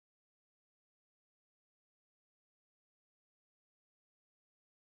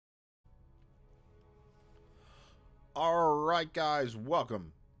Alright guys,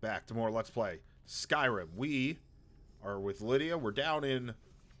 welcome back to more Let's Play Skyrim. We are with Lydia. We're down in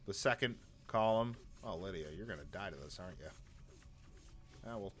the second column. Oh, Lydia, you're gonna die to this, aren't you?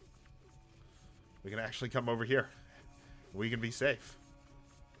 Ah, well, we can actually come over here. We can be safe.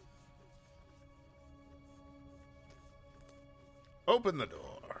 Open the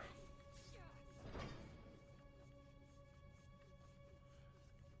door.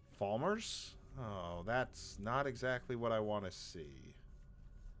 Falmers? Oh, that's not exactly what I want to see.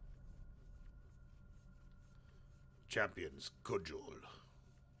 Champion's Cudgel.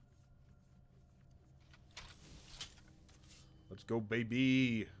 Let's go,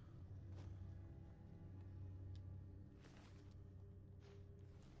 baby.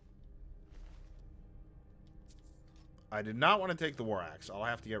 I did not want to take the War Axe. I'll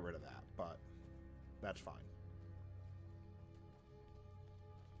have to get rid of that, but that's fine.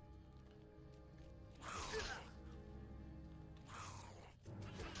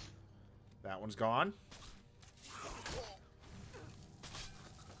 That one's gone.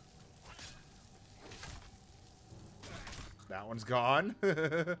 That one's gone.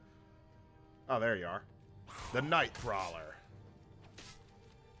 Oh, there you are. The Night Prowler.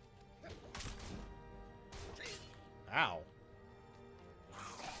 Ow.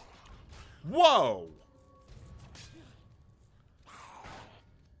 Whoa!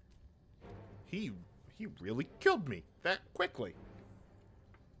 He really killed me that quickly.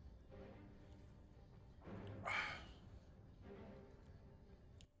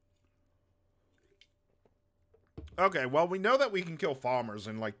 Okay, well, we know that we can kill farmers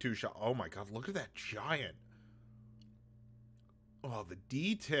in like 2 shots. Oh my god, look at that giant. Oh, the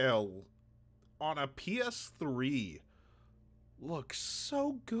detail on a PS3 looks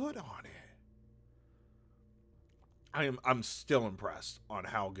so good on it. I'm still impressed on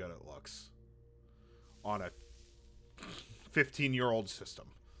how good it looks on a 15-year-old system.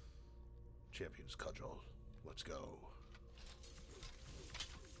 Champion's Cudgel. Let's go.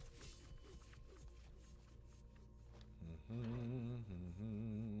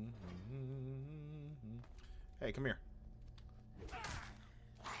 Hey, come here.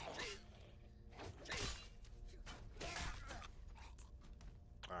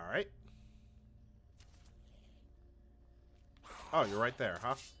 All right. Oh, you're right there,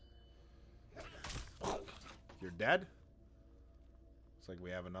 huh? You're dead? Looks like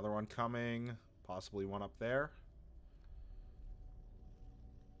we have another one coming. Possibly one up there.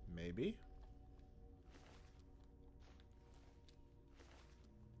 Maybe.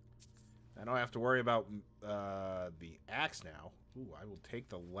 I don't have to worry about the axe now. Ooh, I will take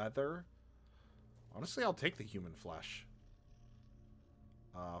the leather. Honestly, I'll take the human flesh.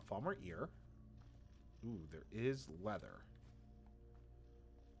 Falmer ear. Ooh, there is leather.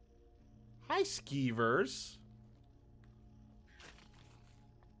 Hi, skeevers.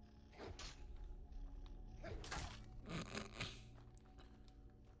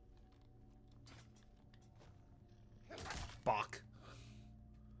 Bok.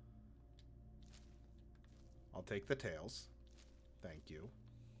 I'll take the tails. Thank you.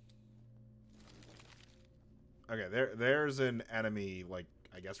 Okay, there's an enemy, like,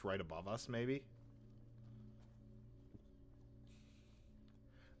 I guess right above us, maybe?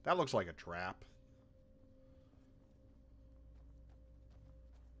 That looks like a trap.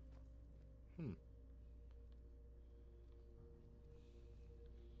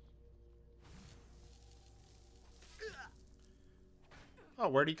 Oh,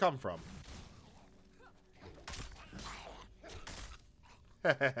 where'd he come from?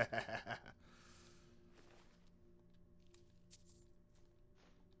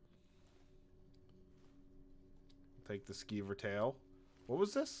 Take the skeever tail. What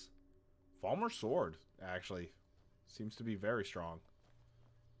was this? Falmer sword, actually. Seems to be very strong.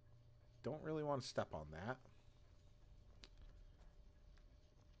 Don't really want to step on that.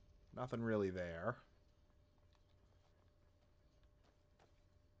 Nothing really there.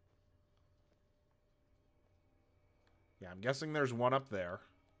 Yeah, I'm guessing there's one up there.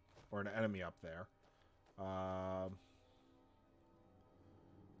 Or an enemy up there. Yeah,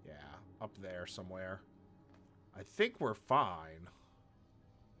 up there somewhere. I think we're fine.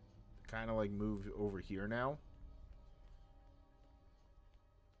 Kind of like move over here now.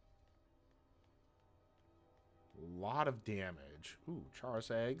 A lot of damage. Ooh,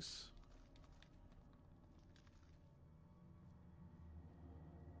 Charos eggs.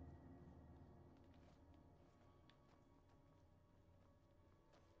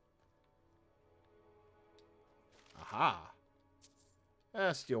 Aha.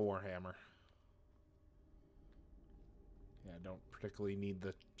 Steel Warhammer. Yeah, I don't particularly need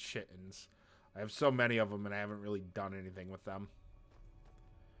the chittens. I have so many of them, and I haven't really done anything with them.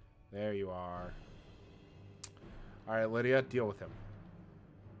 There you are. All right, Lydia, deal with him.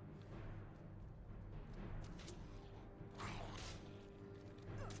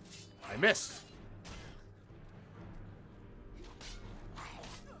 I missed.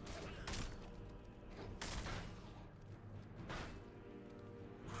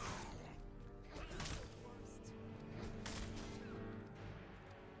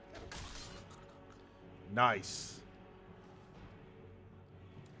 Nice.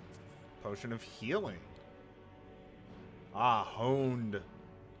 Potion of healing. Ah, honed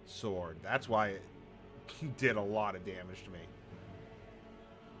sword. That's why it did a lot of damage to me.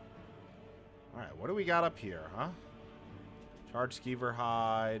 Alright, what do we got up here, huh? Charge skeever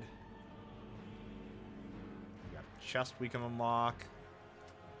hide. We got a chest we can unlock.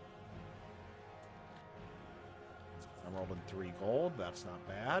 I'm rolling 3 gold. That's not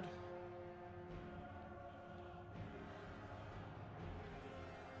bad.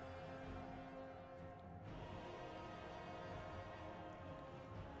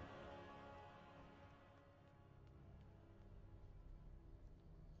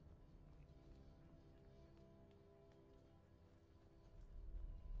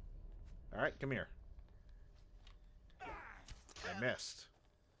 Alright, come here. I missed.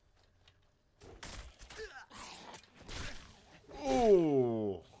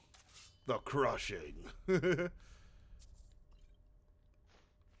 Ooh! The crushing.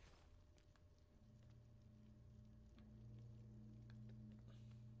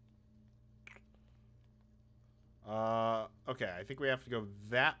 Okay, I think we have to go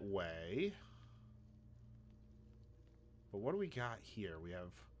that way. But what do we got here? We have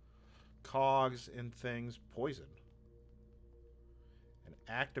cogs and things. Poison. And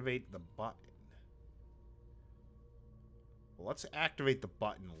activate the button. Well, let's activate the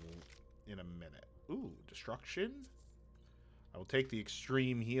button in a minute. Ooh, destruction. I will take the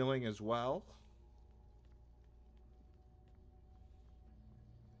extreme healing as well.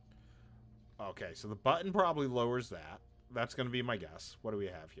 Okay, so the button probably lowers that. That's going to be my guess. What do we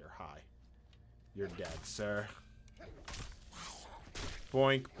have here? Hi. You're dead, sir.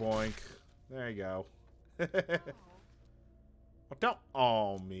 Boink, boink. There you go. Oh, don't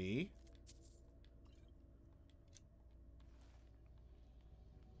awe me.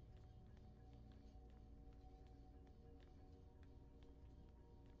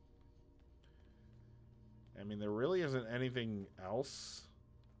 I mean, there really isn't anything else.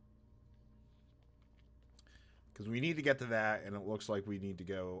 Because we need to get to that, and it looks like we need to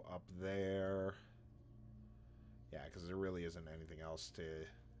go up there. Yeah, because there really isn't anything else to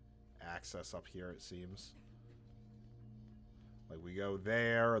access up here, it seems. Like, we go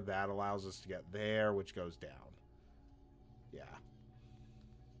there, that allows us to get there, which goes down. Yeah.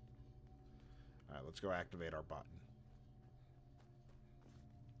 Alright, let's go activate our button.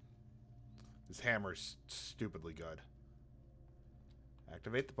 This hammer's stupidly good.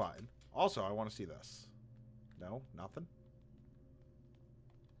 Activate the button. Also, I want to see this. No? Nothing?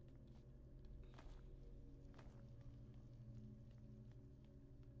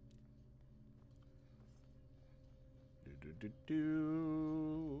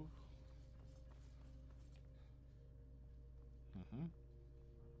 Do.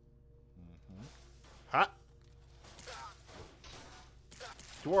 Ha!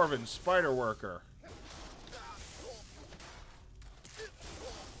 Dwarven spider worker.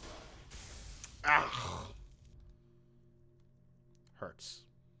 Ah! Hurts.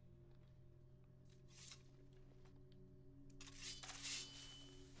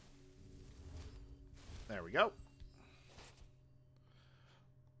 There we go.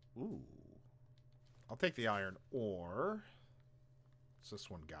 Ooh. I'll take the iron ore. What's this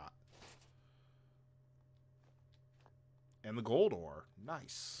one got? And the gold ore.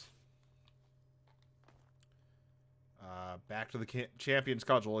 Nice. Back to the champion's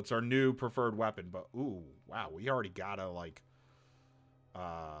cudgel. It's our new preferred weapon. But, ooh, wow. We already gotta, like...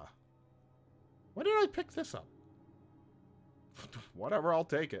 when did I pick this up? Whatever, I'll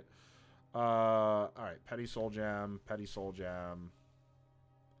take it. Alright. Petty soul gem. Petty soul gem.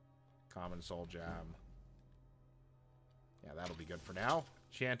 Common soul gem. Yeah, that'll be good for now.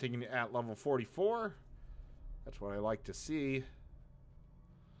 Chanting at level 44. That's what I like to see.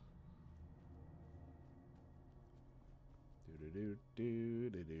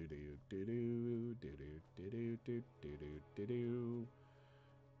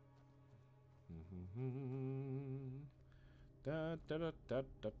 Da da da da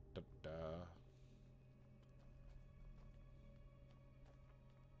da da da.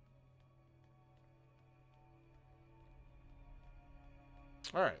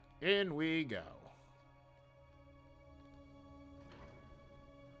 All right. In we go.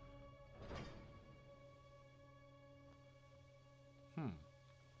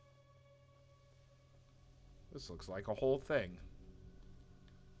 This looks like a whole thing.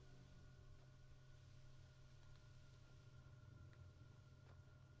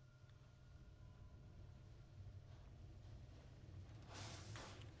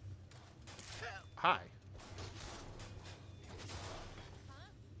 Hi.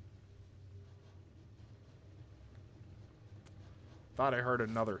 Thought I heard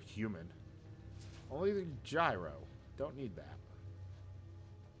another human. Only the gyro. Don't need that.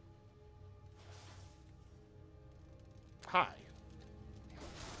 Hi.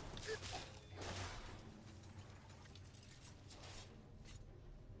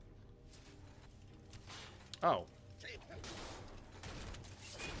 Oh.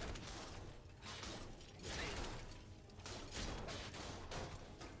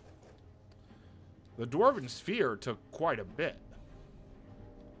 The Dwarven Sphere took quite a bit.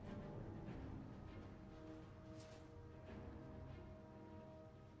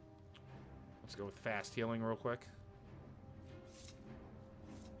 Let's go with fast healing real quick.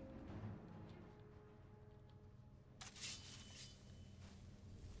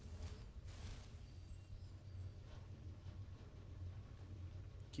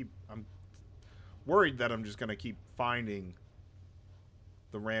 I'm worried that I'm just going to keep finding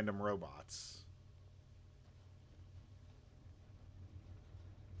the random robots.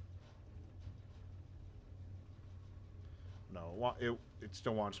 No, it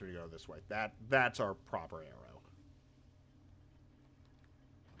still wants me to go this way. That's our proper arrow.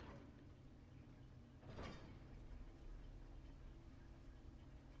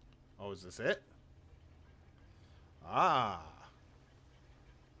 Oh, is this it? Ah.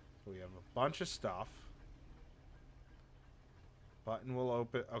 We have a bunch of stuff. Button will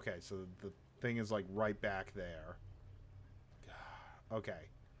open. Okay, so the thing is like right back there. Okay.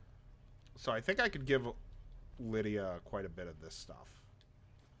 So I think I could give Lydia quite a bit of this stuff.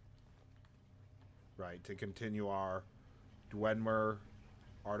 Right, to continue our Dwemer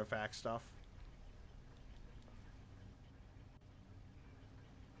artifact stuff.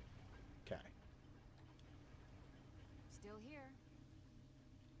 Okay. Still here.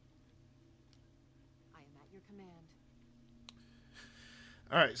 I am at your command.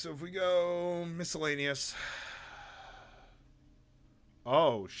 Alright, so if we go miscellaneous.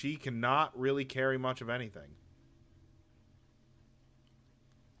 Oh, she cannot really carry much of anything.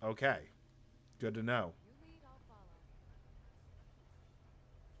 Okay. Good to know. You lead, I'll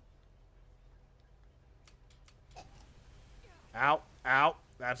follow. Out, out.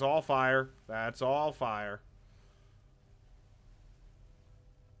 That's all fire. That's all fire.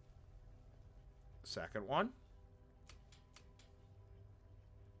 Second one.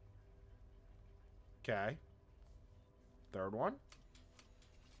 Okay. Third one.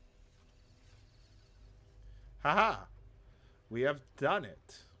 Haha. We have done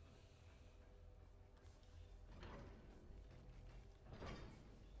it.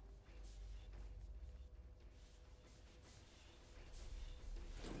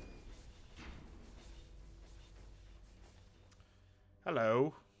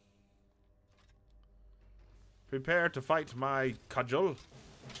 Hello. Prepare to fight my cudgel.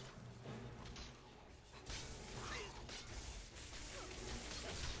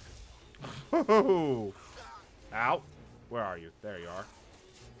 Oh! Ow. Where are you? There you are.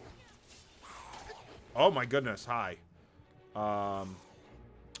 Oh my goodness. Hi.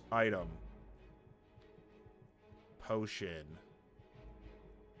 Item. Potion.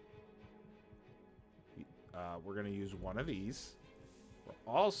 We're going to use one of these.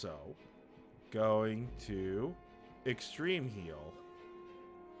 We're also going to extreme heal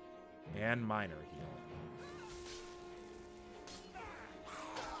and minor heal.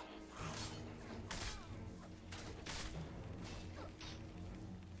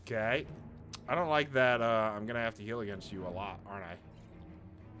 Okay. I don't like that I'm going to have to heal against you a lot, aren't I?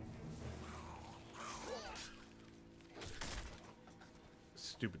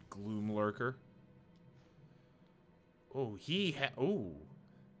 Stupid gloom lurker. Oh, oh,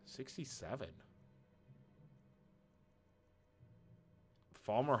 67.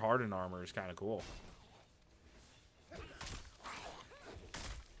 Falmer Hardened armor is kind of cool.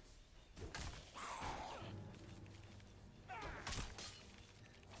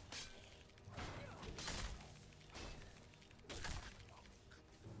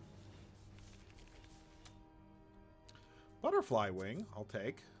 Butterfly wing, I'll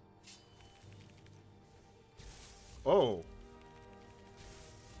take. Oh.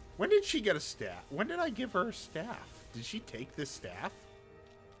 When did she get a staff? When did I give her a staff? Did she take this staff?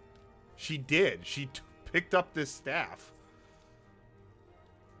 She did. She picked up this staff.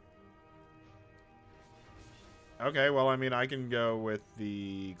 Okay, well, I mean, I can go with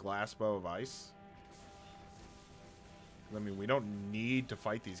the glass bow of ice. I mean, we don't need to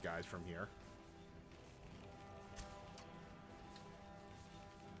fight these guys from here.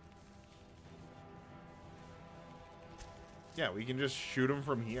 Yeah, we can just shoot them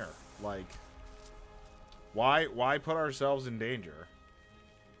from here. Like, why put ourselves in danger?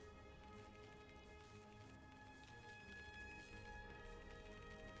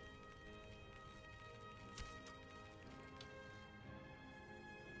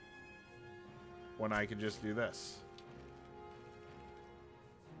 When I could just do this.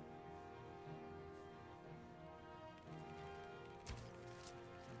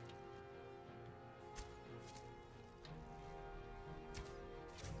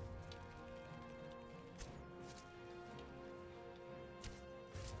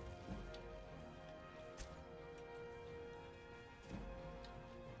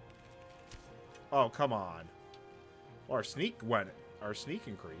 Oh, come on. Well, our sneak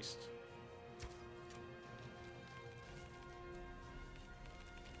increased.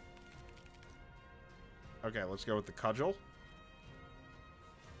 Okay, let's go with the cudgel.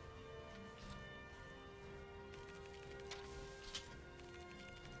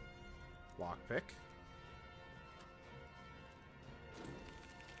 Lockpick.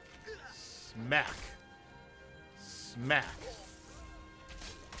 Smack. Smack.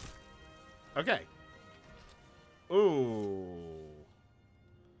 Okay. Ooh.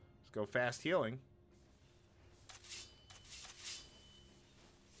 Let's go fast healing.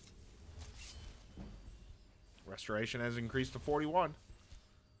 Restoration has increased to 41.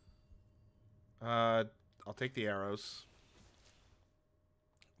 I'll take the arrows.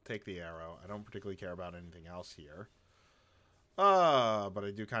 Take the arrow. I don't particularly care about anything else here. But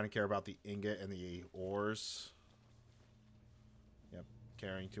I do kind of care about the ingot and the ores. Yep,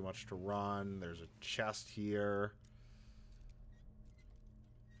 carrying too much to run. There's a chest here.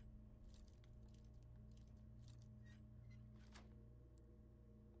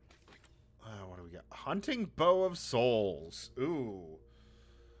 What do we got? Hunting Bow of Souls. Ooh.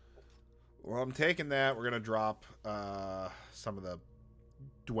 Well, I'm taking that. We're going to drop some of the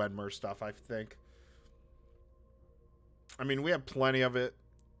Dwemer stuff, I think. I mean, we have plenty of it.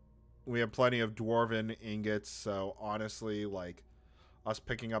 We have plenty of Dwarven ingots, so honestly, like, us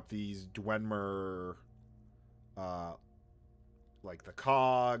picking up these Dwemer, like the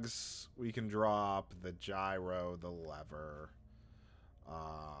cogs, we can drop, the gyro, the lever,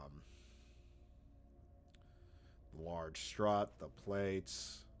 large strut, the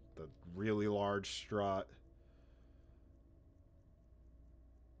plates, the really large strut.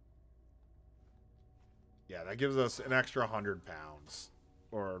 Yeah, that gives us an extra 100 pounds.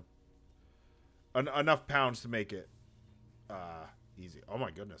 Or enough pounds to make it easy. Oh my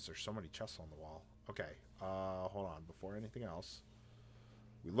goodness, there's so many chests on the wall. Okay, hold on. Before anything else,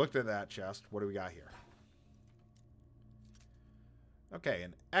 we looked at that chest. What do we got here? Okay,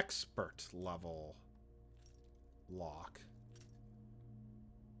 an expert level lock.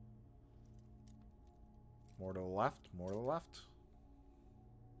 More to the left, more to the left.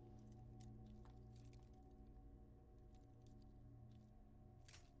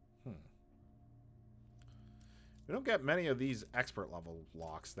 We don't get many of these expert level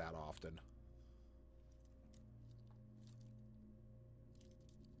locks that often.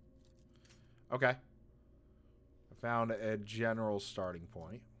 Okay. I found a general starting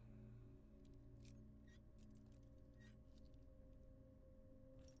point.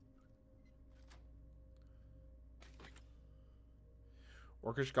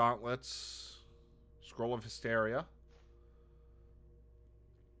 Orcish gauntlets. Scroll of Hysteria.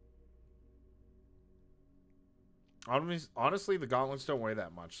 Honestly, the gauntlets don't weigh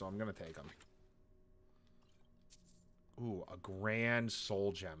that much, so I'm going to take them. Ooh, a grand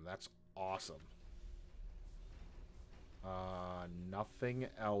soul gem. That's awesome. Nothing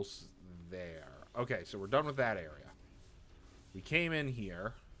else there. Okay, so we're done with that area. We came in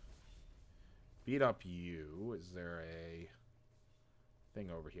here. Beat up you. Is there a thing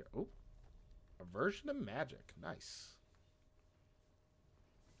over here? Oh, a version of magic. Nice.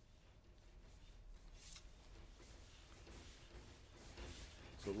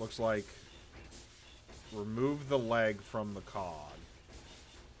 So it looks like remove the leg from the cog,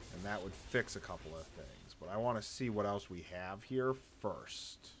 and that would fix a couple of things. But I want to see what else we have here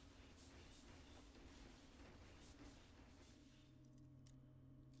first.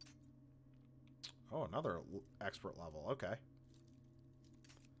 Oh, another expert level. Okay.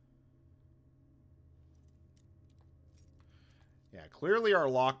 Yeah, clearly our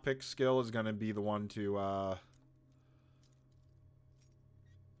lockpick skill is going to be the one to,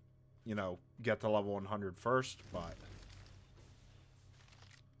 you know, get to level 100 first, but...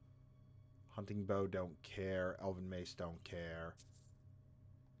 Hunting bow, don't care. Elven mace, don't care.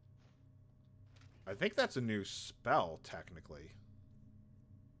 I think that's a new spell, technically.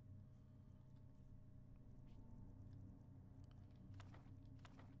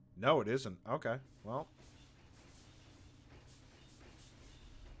 No, it isn't. Okay, well.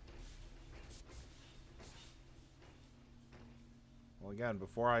 Well, again,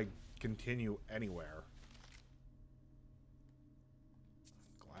 before I continue anywhere.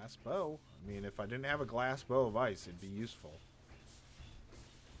 Glass bow. I mean, if I didn't have a glass bow of ice, it'd be useful.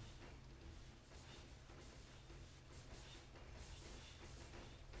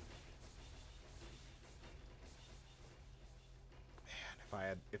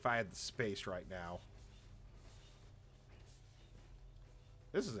 Man, if I had the space right now.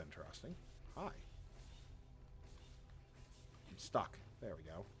 This is interesting. Hi. I'm stuck. There we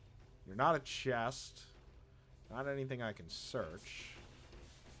go. You're not a chest. Not anything I can search.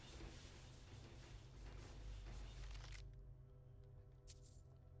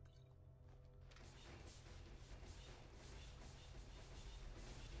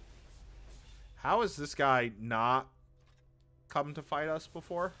 How has this guy not come to fight us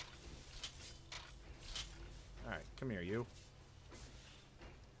before? Alright, come here, you.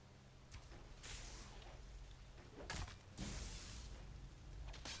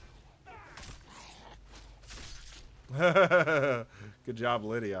 Good job,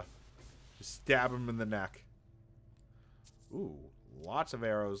 Lydia. Just stab him in the neck. Ooh, lots of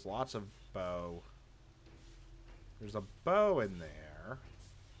arrows, lots of bow. There's a bow in there.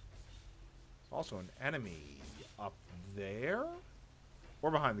 There's also an enemy up there.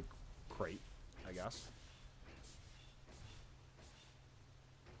 Or behind the crate, I guess.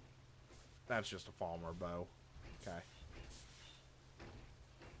 That's just a Falmer bow. Okay.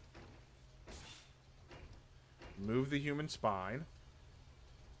 Move the human spine.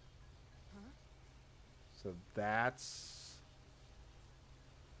 Huh? So that's...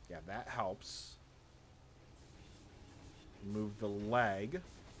 Yeah, that helps. Move the leg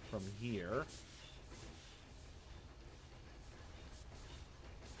from here.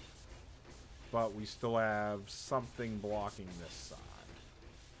 But we still have something blocking this side.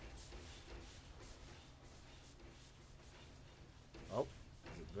 Oh,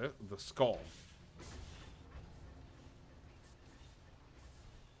 the skull.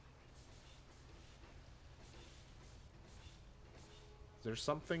 Is there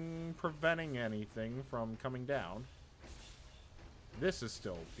something preventing anything from coming down? This is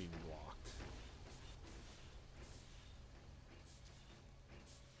still being blocked.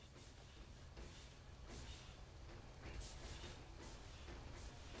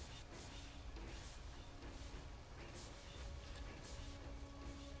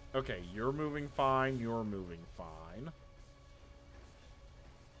 Okay, you're moving fine, you're moving fine.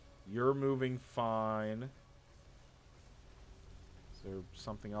 You're moving fine. Is there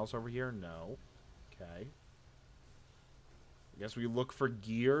something else over here? No. Okay. I guess we look for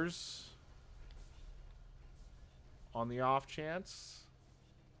gears on the off chance.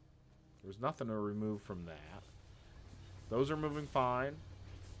 There's nothing to remove from that. Those are moving fine.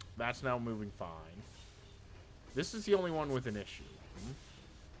 That's now moving fine. This is the only one with an issue.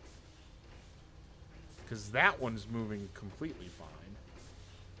 Because that one's moving completely fine.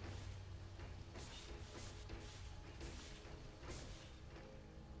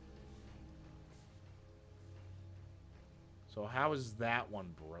 So how is that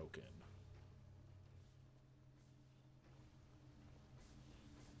one broken?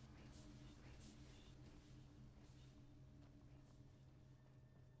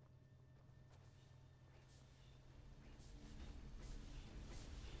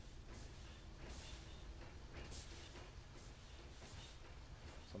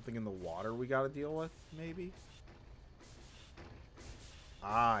 Something in the water we gotta deal with, maybe?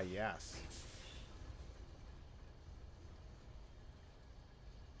 Ah, yes.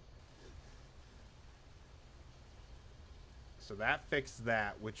 So that fixed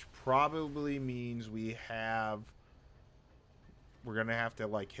that, which probably means we're gonna have to,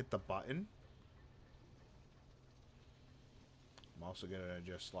 like, hit the button. I'm also gonna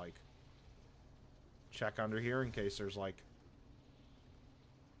just, like, check under here in case there's, like,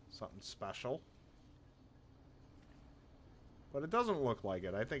 something special. But it doesn't look like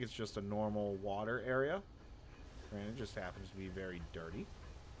it. I think it's just a normal water area. And it just happens to be very dirty.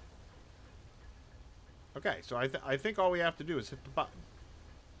 Okay, so I think all we have to do is hit the button.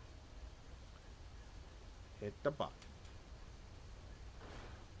 Hit the button.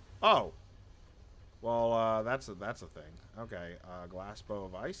 Oh. Well, that's a thing. Okay, glass bow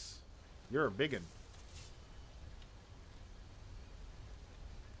of ice. You're a biggin.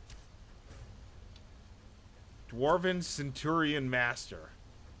 Dwarven Centurion Master.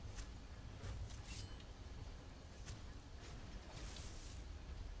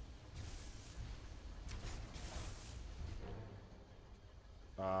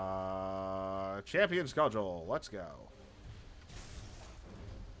 Champion schedule. Let's go.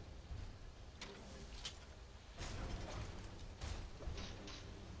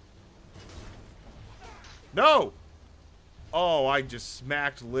 No! Oh, I just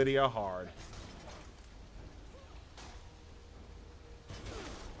smacked Lydia hard.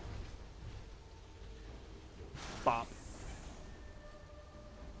 Bop.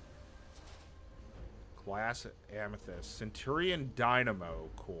 Glass Amethyst. Centurion Dynamo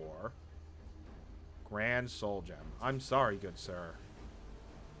Core. Grand Soul Gem. I'm sorry, good sir.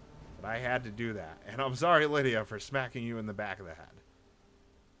 But I had to do that. And I'm sorry, Lydia, for smacking you in the back of the head.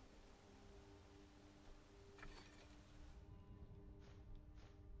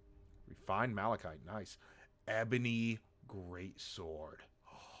 Refined Malachite. Nice. Ebony Greatsword.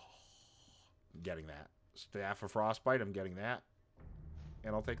 I'm getting that. Staff of Frostbite. I'm getting that.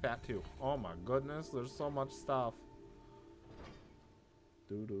 And I'll take that too. Oh my goodness. There's so much stuff.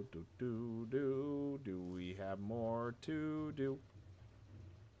 Do we have more to do?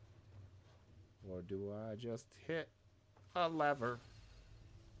 Or do I just hit a lever?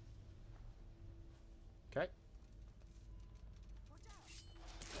 Okay.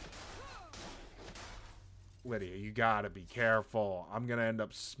 Lydia, you gotta be careful. I'm gonna end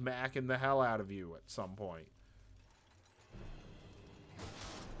up smacking the hell out of you at some point.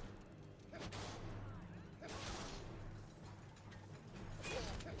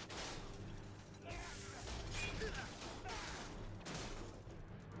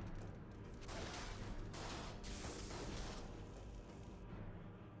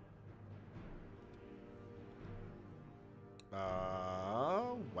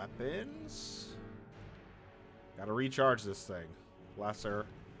 Weapons. Gotta recharge this thing. Lesser.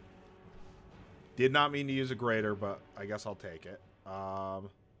 Did not mean to use a greater, but I guess I'll take it.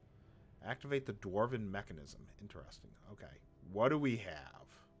 Activate the Dwarven Mechanism. Interesting. Okay. What do we have?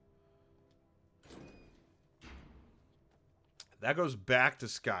 That goes back to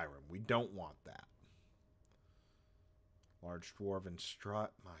Skyrim. We don't want that. Large Dwarven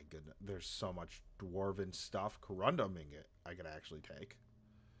Strut. My goodness. There's so much Dwarven stuff. Corundum Ingot I could actually take.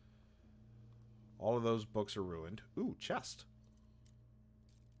 All of those books are ruined. Ooh, chest.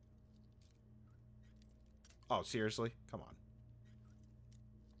 Oh, seriously? Come on.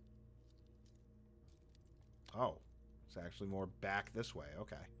 Oh. It's actually more back this way.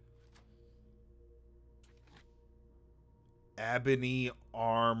 Okay. Ebony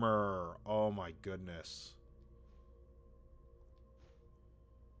armor. Oh my goodness.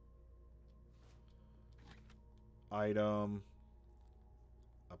 Item.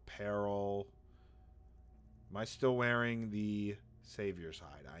 Apparel. Am I still wearing the Savior's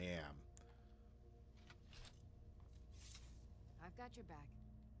hide? I am. I've got your back.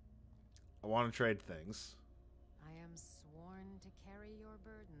 I want to trade things. I am sworn to carry your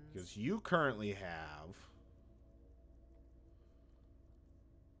burdens. Because you currently have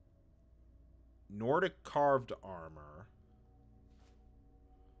Nordic carved armor.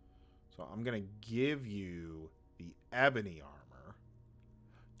 So I'm going to give you the ebony armor.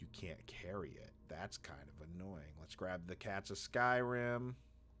 You can't carry it. That's kind of annoying. Let's grab the Cats of Skyrim.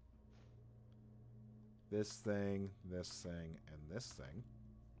 This thing, and this thing.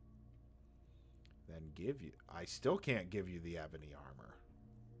 Then give you... I still can't give you the ebony armor.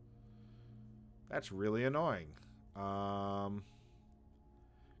 That's really annoying. Because,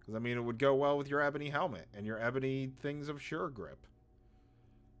 I mean, it would go well with your ebony helmet and your ebony things of sure grip.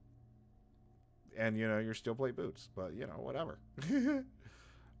 And, you know, your steel plate boots. But, you know, whatever.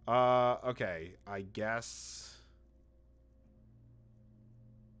 Okay. I guess...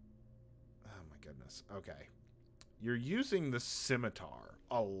 Oh, my goodness. Okay. You're using the scimitar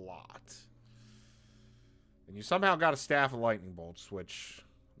a lot. And you somehow got a staff of lightning bolts, which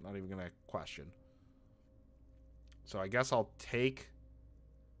I'm not even going to question. So I guess I'll take...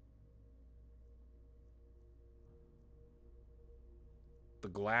 the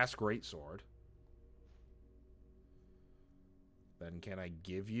glass greatsword. Then can I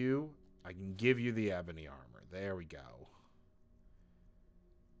give you... I can give you the ebony armor. There we go.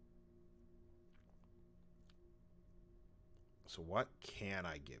 So what can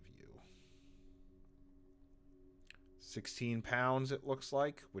I give you? 16 pounds, it looks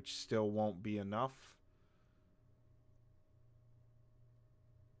like, which still won't be enough.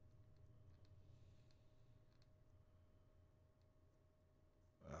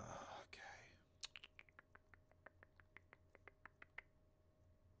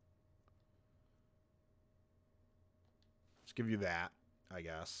 Let's give you that, I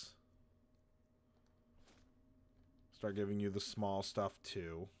guess. Start giving you the small stuff,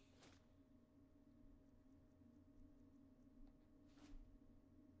 too.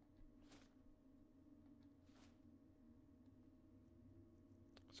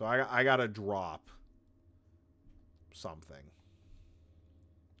 So I gotta drop something.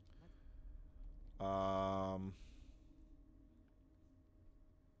 Because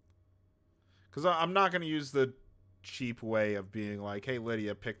I'm not going to use the cheap way of being like, hey,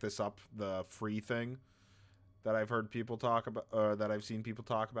 Lydia, pick this up, the free thing that I've heard people talk about, or that I've seen people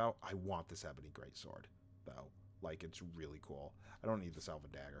talk about. I want this ebony greatsword, though. Like, it's really cool. I don't need this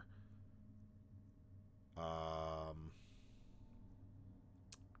elven dagger.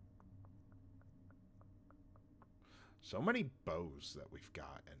 So many bows that we've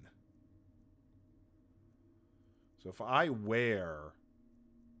gotten. So if I wear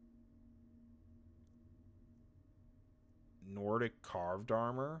Nordic carved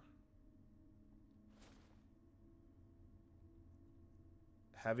armor,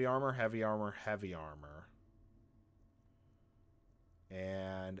 heavy armor, heavy armor, heavy armor,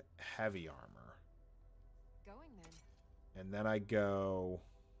 and heavy armor. Going then. And then I go...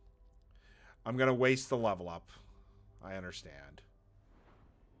 I'm going to waste the level up. I understand.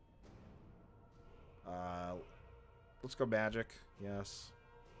 Let's go magic. Yes.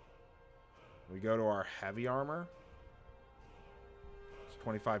 We go to our heavy armor. It's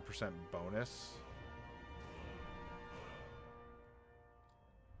 25% bonus.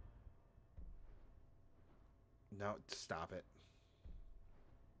 No, stop it.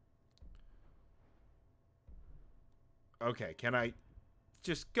 Okay, can I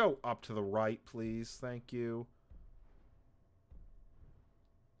just go up to the right, please? Thank you.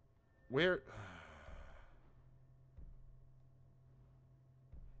 Where...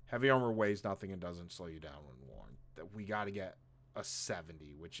 Heavy armor weighs nothing and doesn't slow you down when worn. We got to get a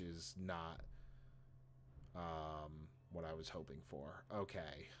 70, which is not what I was hoping for.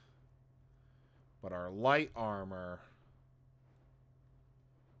 Okay. But our light armor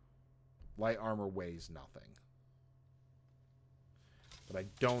weighs nothing. But I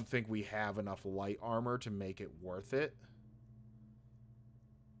don't think we have enough light armor to make it worth it.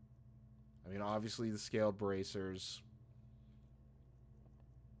 I mean, obviously the scaled bracers,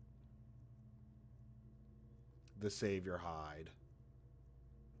 the savior hide,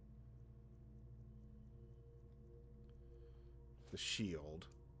 the shield.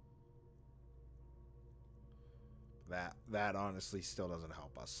 That honestly still doesn't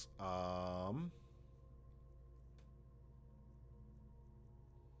help us.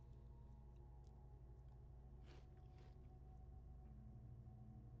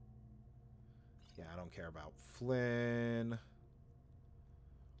 Yeah, I don't care about Flynn.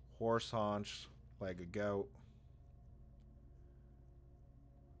 Horse haunch, leg of goat.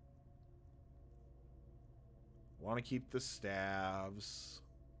 Want to keep the staves.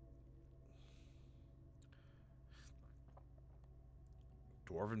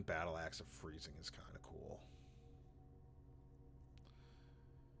 Dwarven battle axe of freezing is kind of cool.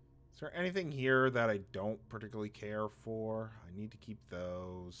 Is there anything here that I don't particularly care for? I need to keep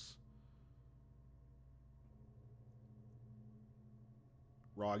those.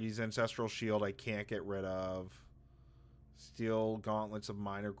 Roggy's ancestral shield I can't get rid of. Steel gauntlets of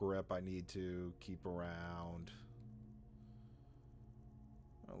minor grip I need to keep around.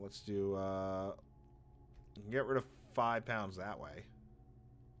 Let's do get rid of 5 pounds that way.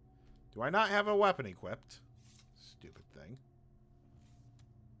 Do I not have a weapon equipped? Stupid thing.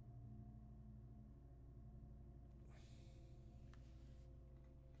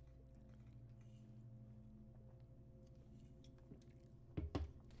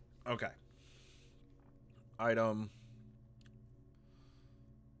 Okay. Item.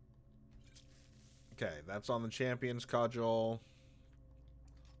 Okay, that's on the champion's cudgel.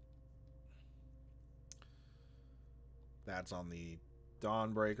 That's on the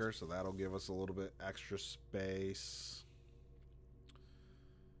Dawnbreaker, so that'll give us a little bit extra space.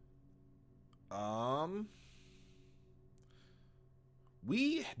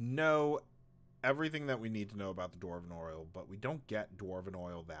 We know everything that we need to know about the Dwarven Oil, but we don't get Dwarven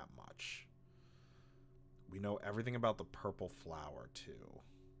Oil that much. We know everything about the purple flower, too.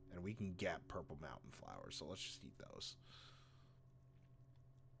 And we can get purple mountain flowers, so let's just eat those.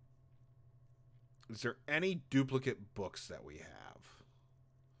 Is there any duplicate books that we have?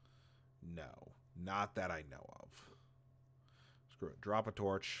 No. Not that I know of. Screw it. Drop a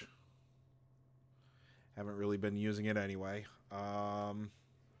torch. Haven't really been using it anyway. I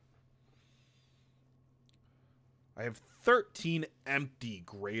have 13 empty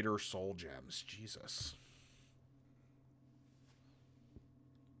greater soul gems. Jesus.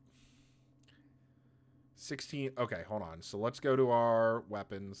 16. Okay, hold on. So let's go to our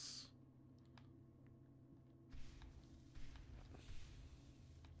weapons.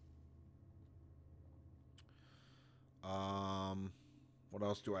 What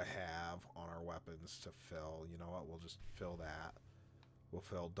else do I have on our weapons to fill? You know what? We'll just fill that. We'll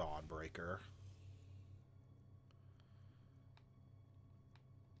fill Dawnbreaker.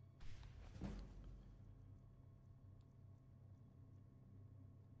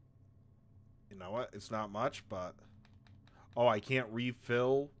 You know what? It's not much, but... Oh, I can't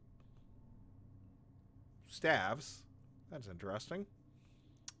refill staves. That's interesting.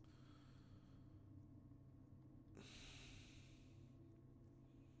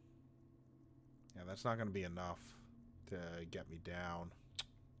 Yeah, that's not going to be enough to get me down.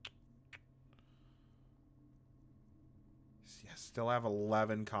 Yeah, still have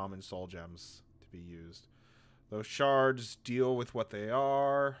 11 common soul gems to be used. Those shards deal with what they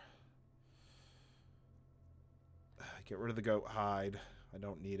are. Get rid of the goat hide. I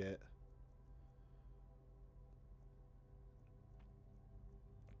don't need it.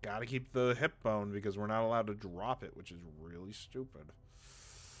 Gotta keep the hip bone because we're not allowed to drop it, which is really stupid.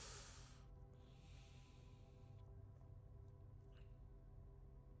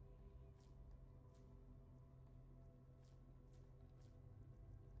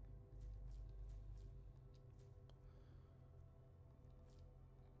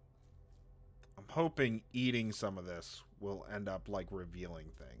 I'm hoping eating some of this will end up, like, revealing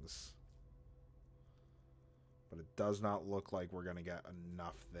things. But it does not look like we're going to get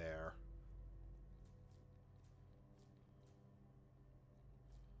enough there.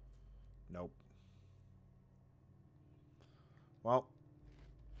 Nope. Well,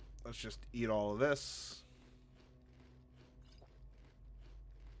 let's just eat all of this.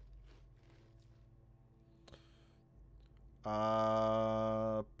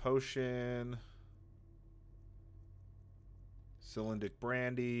 Potion. Cylindic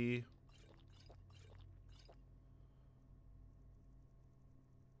brandy.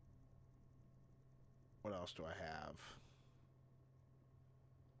 What else do I have?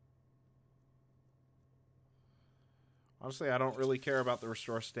 Honestly, I don't really care about the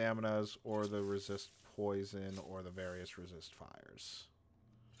restore staminas or the resist poison or the various resist fires.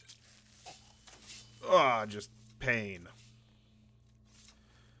 Ugh, just pain.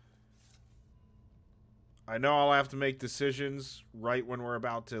 I know I'll have to make decisions right when we're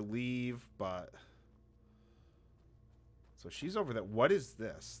about to leave, but... So she's over there. What is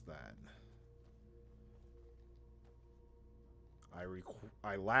this, then?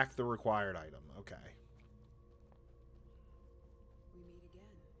 I lack the required item. Okay. We meet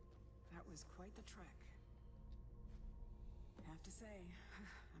again. That was quite the trek. I have to say,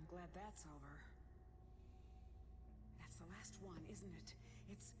 I'm glad that's over. That's the last one, isn't it?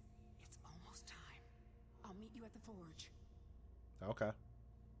 It's almost time. I'll meet you at the forge. Okay.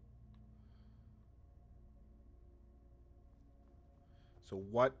 So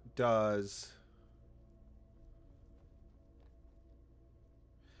what does...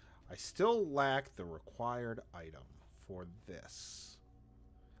 I still lack the required item for this.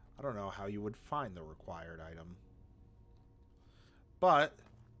 I don't know how you would find the required item. But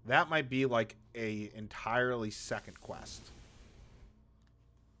that might be like a entirely second quest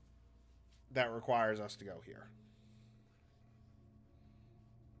that requires us to go here.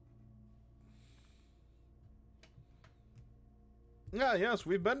 Yeah, yes,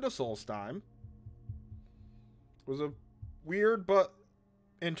 we've been to Solstheim. It was a weird but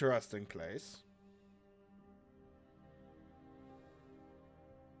interesting place.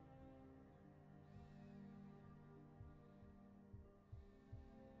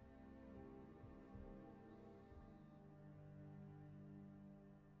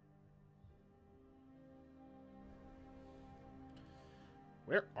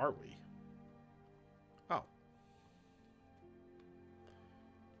 Where are we? Oh.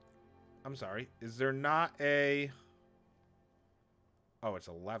 I'm sorry. Is there not a... Oh, it's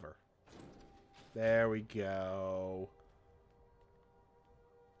a lever. There we go.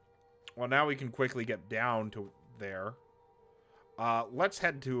 Well, now we can quickly get down to there. Let's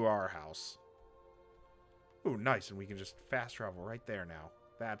head to our house. Ooh, nice. And we can just fast travel right there now.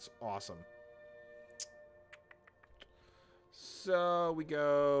 That's awesome. So we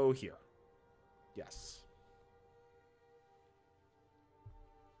go here. Yes.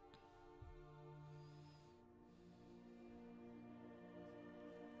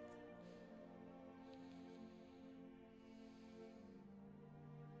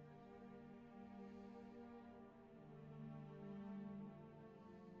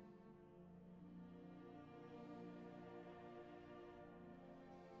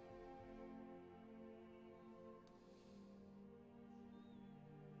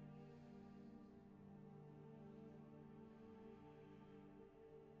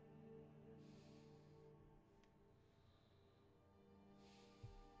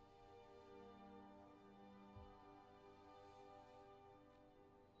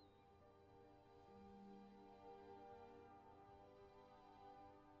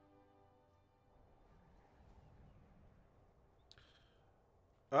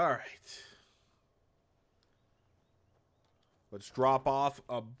 All right. Let's drop off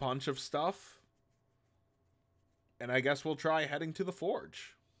a bunch of stuff. And I guess we'll try heading to the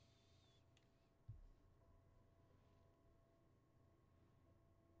forge.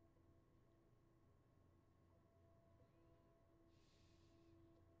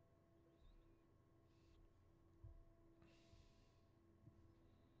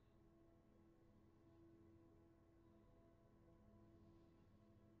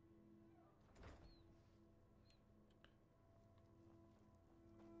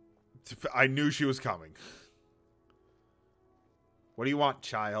 I knew she was coming. What do you want,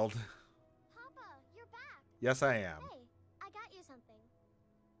 child? Papa, you're back. Yes, I am. Hey, I got you something.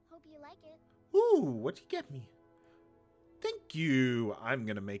 Hope you like it. Ooh, what'd you get me? Thank you. I'm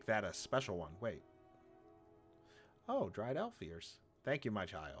gonna make that a special one. Wait. Oh, dried elf ears. Thank you, my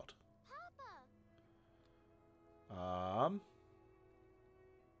child. Papa.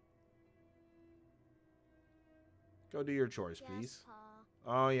 Go do your chores, Yes, please. Pa.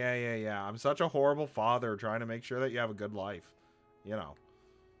 Oh, yeah. I'm such a horrible father trying to make sure that you have a good life. You know.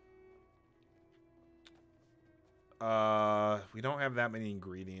 We don't have that many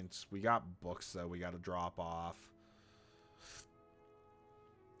ingredients. We got books, though, we got to drop off.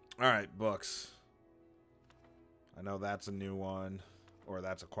 Alright, books. I know that's a new one. Or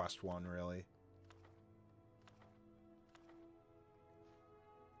that's a quest one, really.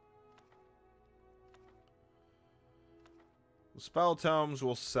 The spell tomes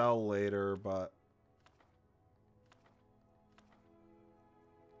will sell later, but...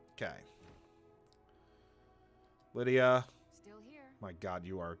 Okay. Lydia. Still here. My god,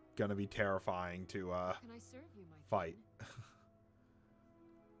 you are gonna be terrifying to, Can I serve you, my fight. friend?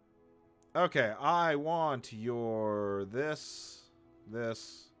 Okay, I want your this.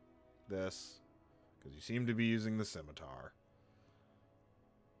 Because you seem to be using the scimitar.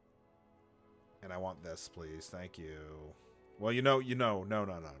 And I want this, please. Thank you. Well, no.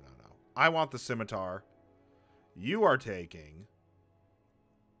 I want the scimitar. You are taking...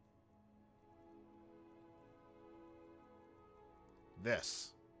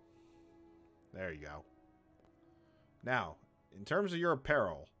 this. There you go. Now, in terms of your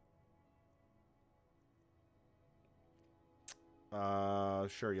apparel...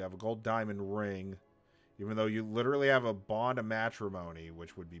 sure, you have a gold diamond ring. Even though you literally have a bond of matrimony,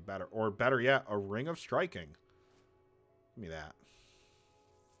 which would be better. Or better yet, a ring of striking. Give me that.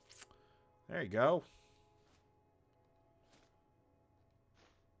 There you go.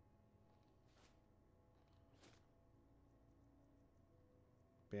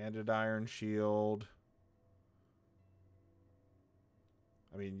 Banded iron shield.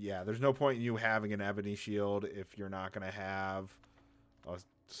 I mean, yeah, there's no point in you having an ebony shield if you're not going to have a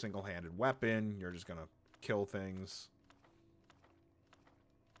single-handed weapon. You're just going to kill things.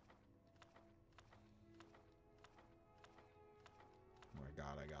 Oh my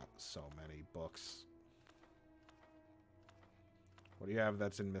god, I got so many books. What do you have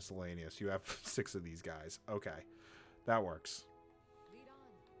that's in miscellaneous? You have 6 of these guys. Okay, that works. Lead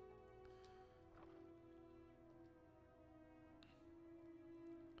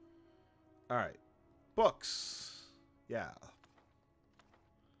on. Alright. Books. Yeah.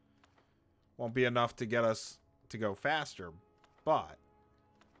 Won't be enough to get us to go faster, but...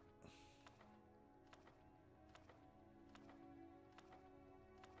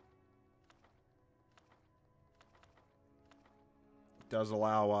 it does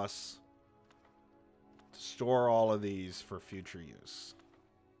allow us to store all of these for future use.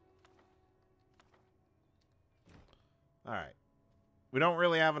 Alright. We don't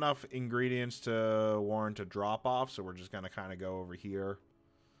really have enough ingredients to warrant a drop-off, so we're just going to kind of go over here.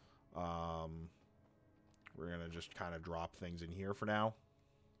 We're going to just kind of drop things in here for now.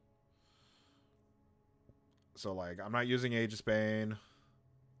 So, like, I'm not using Age of Spain.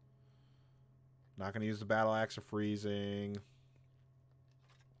 Not going to use the Battle Axe of Freezing.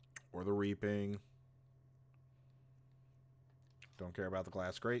 Or the Reaping. Don't care about the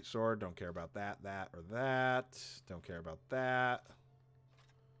Glass Greatsword. Don't care about that, or that. Don't care about that.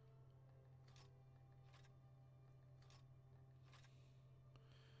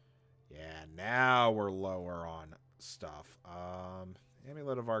 Yeah, now we're lower on stuff.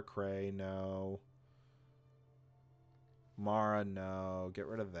 Amulet of Arcray, no. Mara, no. Get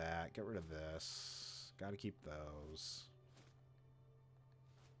rid of that. Get rid of this. Gotta keep those.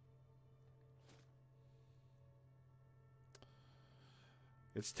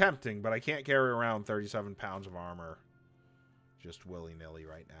 It's tempting, but I can't carry around 37 pounds of armor just willy-nilly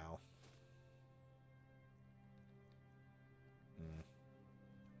right now.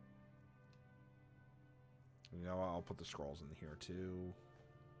 You know what? I'll put the scrolls in here too.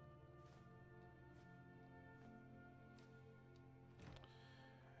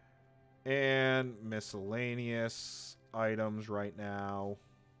 And miscellaneous items right now.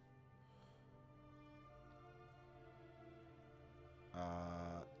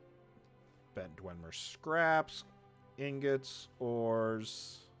 Bent Dwemer scraps, ingots,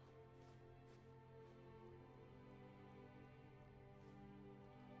 ores.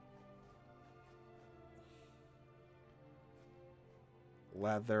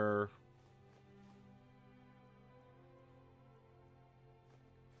 Leather.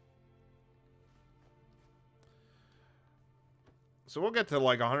 So we'll get to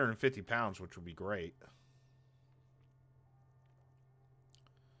like 150 pounds, which would be great.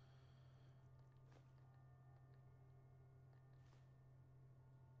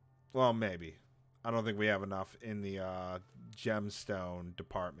 Well, maybe. I don't think we have enough in the gemstone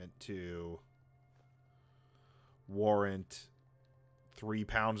department to warrant 3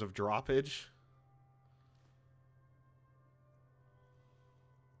 pounds of droppage.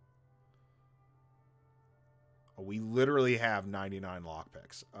 Oh, we literally have 99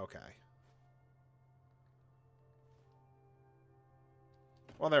 lockpicks. Okay.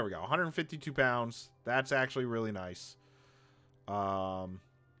 Well, there we go. 152 pounds. That's actually really nice. So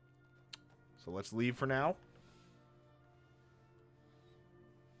let's leave for now.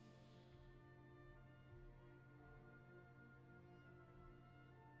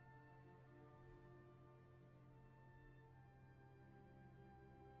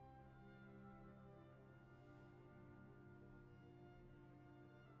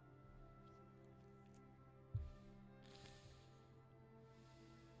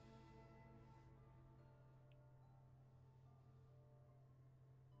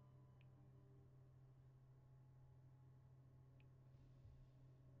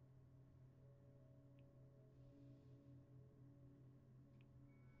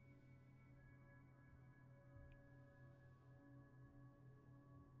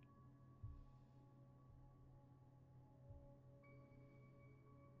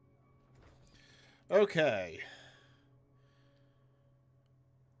 Okay.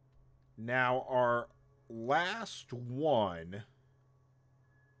 Now, our last one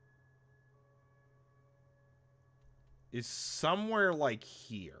is somewhere like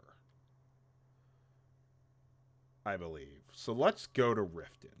here, I believe. So let's go to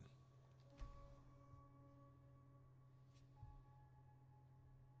Riften.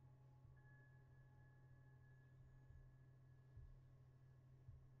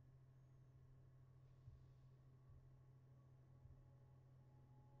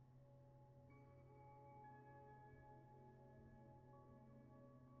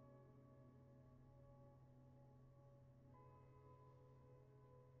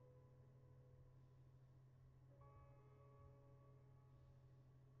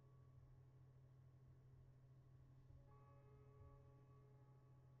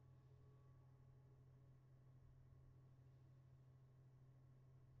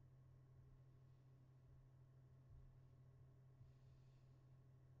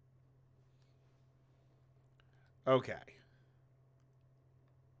 Okay.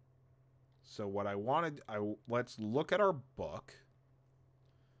 So what I wanted, let's look at our book.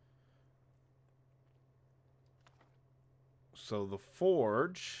 So the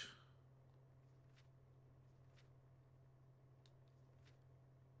forge,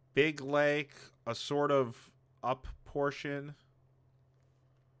 Big Lake, a sort of up portion.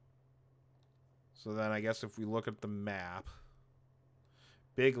 So then I guess if we look at the map,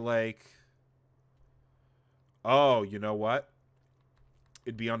 Big Lake. Oh, you know what?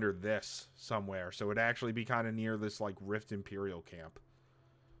 It'd be under this somewhere. So it'd actually be kind of near this like Rift Imperial camp.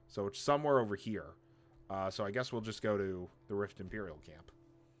 So it's somewhere over here. So I guess we'll just go to the Rift Imperial camp.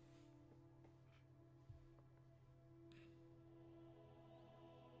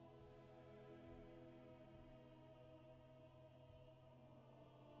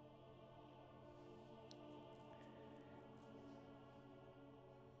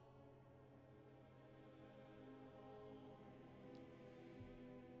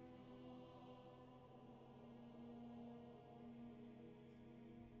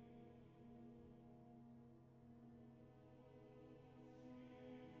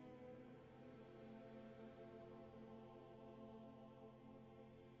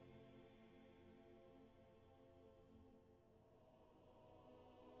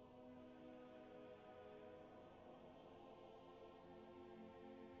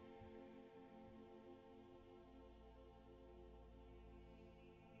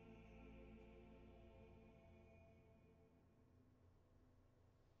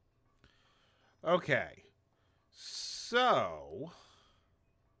 Okay. So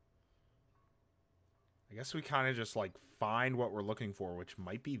I guess we kind of just like find what we're looking for, which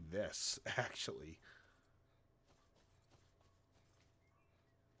might be this, actually.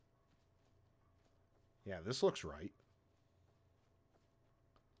 Yeah, this looks right.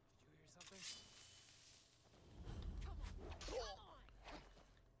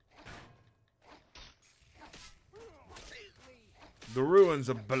 The ruins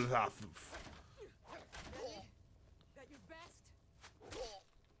of Balath.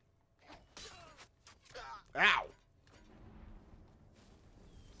 Ow!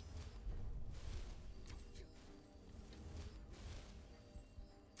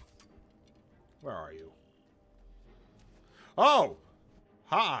 Where are you? Oh!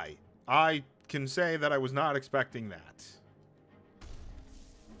 Hi! I can say that I was not expecting that.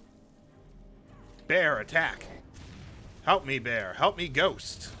 Bear, attack! Help me, bear. Help me,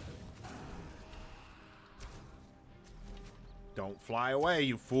 ghost. Don't fly away,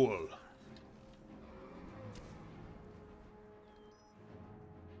 you fool.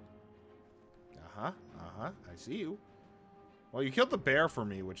 Uh-huh. Uh-huh. I see you. Well, you killed the bear for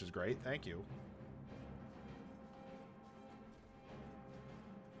me, which is great. Thank you.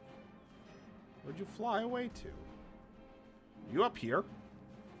 Where'd you fly away to? You up here?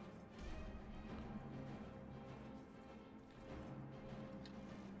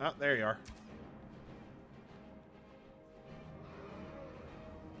 Oh, there you are.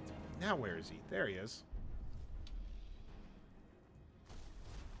 Now where is he? There he is.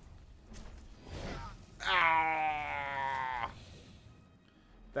 Ah!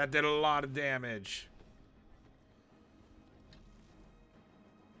 That did a lot of damage.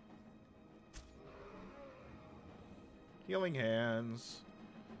 Healing hands.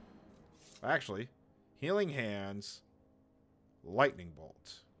 Actually, healing hands. Lightning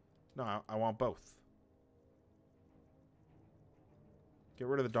bolt. No, I want both. Get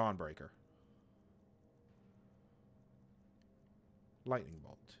rid of the Dawnbreaker. Lightning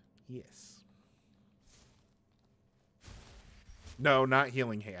bolt. Yes. No, not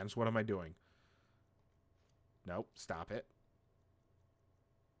healing hands. What am I doing? Nope. Stop it.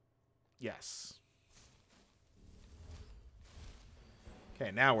 Yes.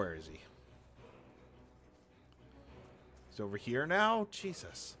 Okay, now where is he? He's over here now?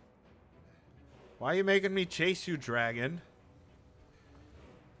 Jesus. Why are you making me chase you, dragon?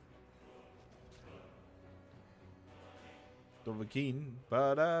 Dovahkiin.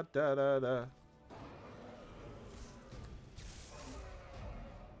 Ba-da-da-da-da.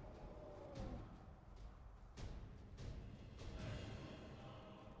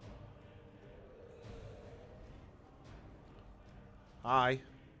 Hi.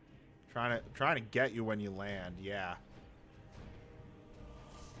 Trying to get you when you land, yeah.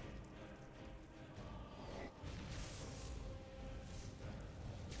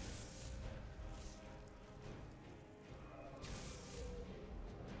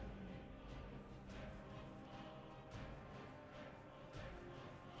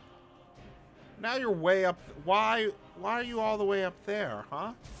 Now you're way up. Why are you all the way up there,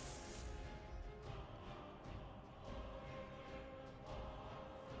 huh?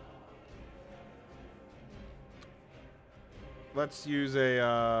 Let's use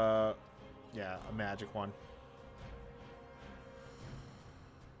a, yeah, a magic one.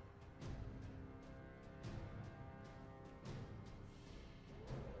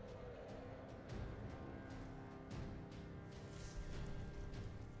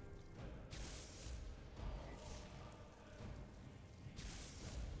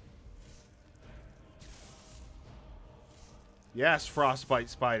 Yes, frostbite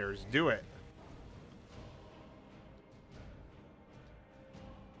spiders, do it.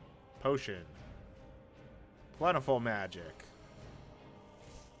 Potion. Plentiful magic.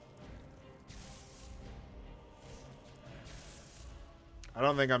 I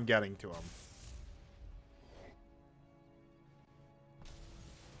don't think I'm getting to him.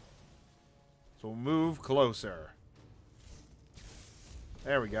 So we'll move closer.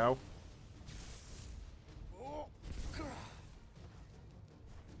 There we go.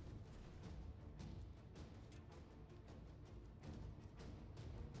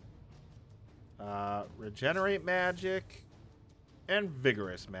 Regenerate magic and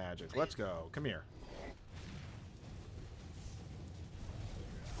vigorous magic. Let's go. Come here.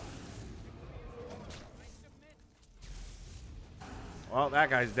 Well, that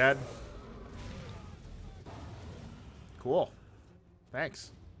guy's dead. Cool.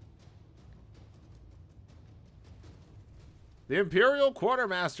 Thanks. The Imperial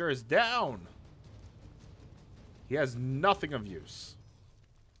Quartermaster is down. He has nothing of use.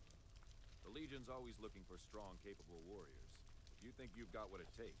 The Legion's always looking for strong, capable warriors. If you think you've got what it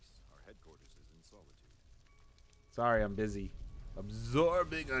takes, our headquarters is in Solitude. Sorry, I'm busy.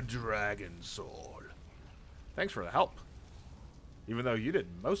 Absorbing a dragon soul. Thanks for the help. Even though you did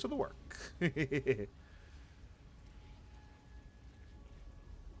most of the work.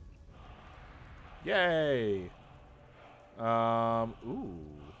 Yay. Ooh.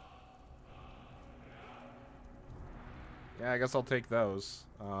 Yeah, I guess I'll take those.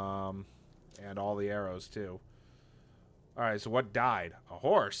 And all the arrows, too. Alright, so what died? A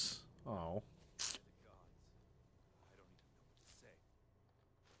horse. Oh.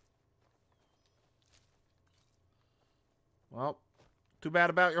 Well, too bad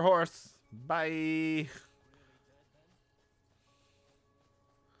about your horse. Bye.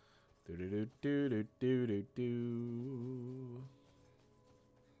 Do do do do do do do do.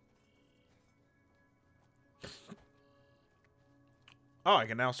 Oh, I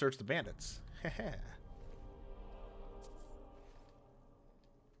can now search the bandits.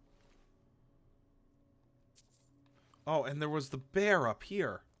 Oh, and there was the bear up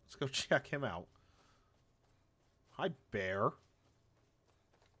here. Let's go check him out. Hi, bear.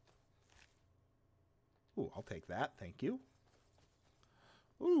 Ooh, I'll take that. Thank you.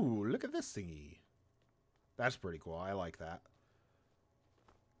 Ooh, look at this thingy. That's pretty cool. I like that.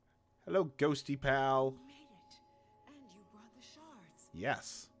 Hello, ghosty pal. You made it. And you brought the shards.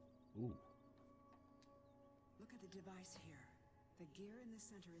 Yes. Ooh. Look at the device here. The gear in the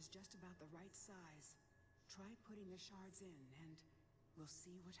center is just about the right size. Try putting the shards in, and we'll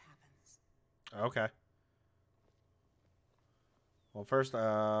see what happens. Okay. Well, first,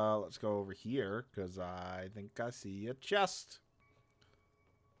 let's go over here, because I think I see a chest.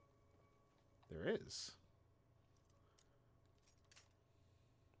 There is.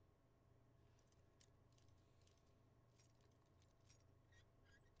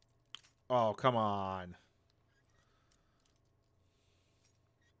 Oh, come on.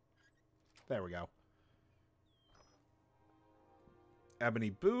 There we go. Ebony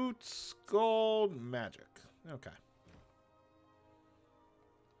boots, gold, magic. Okay.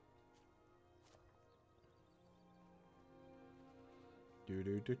 Do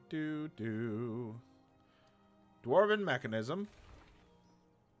do do do do. Dwarven mechanism.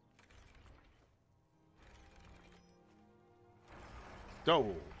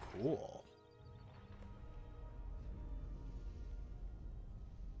 Oh, cool.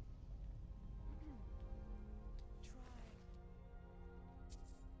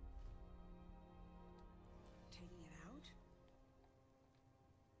 Try taking it out.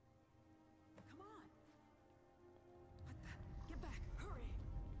 Come on. What the? Get back! Hurry!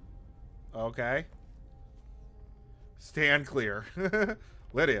 Okay. Stand clear.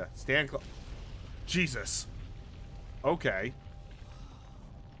 Lydia, stand clear. Jesus. Okay.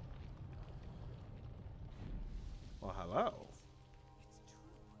 Well, hello.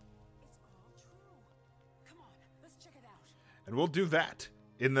 It's true. It's all true. Come on, let's check it out. And we'll do that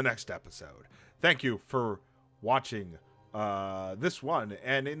in the next episode. Thank you for watching this one.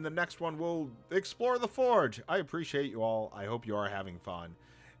 And in the next one, we'll explore the Forge. I appreciate you all. I hope you are having fun.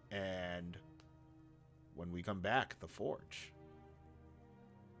 And when we come back, the Forge.